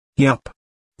Yup.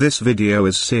 This video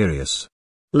is serious.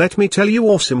 Let me tell you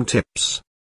awesome tips.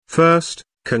 First,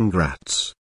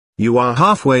 congrats. You are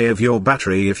halfway of your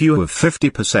battery if you have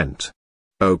 50%.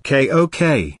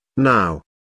 Okay, now.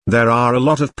 There are a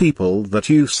lot of people that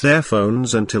use their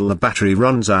phones until the battery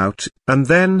runs out, and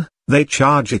then, they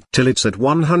charge it till it's at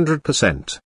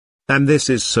 100%. And this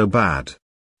is so bad.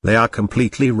 They are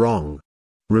completely wrong.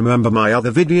 Remember my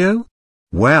other video?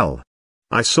 Well,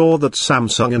 I saw that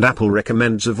Samsung and Apple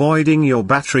recommends avoiding your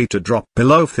battery to drop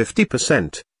below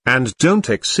 50%, and don't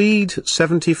exceed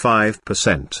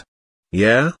 75%.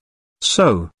 Yeah?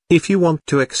 So, if you want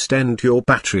to extend your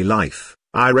battery life,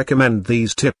 I recommend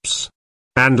these tips.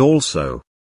 And also,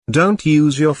 don't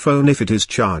use your phone if it is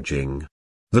charging.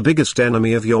 The biggest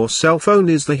enemy of your cell phone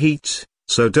is the heat,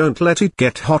 so don't let it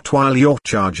get hot while you're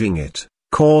charging it,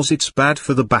 cause it's bad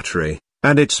for the battery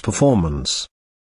and its performance.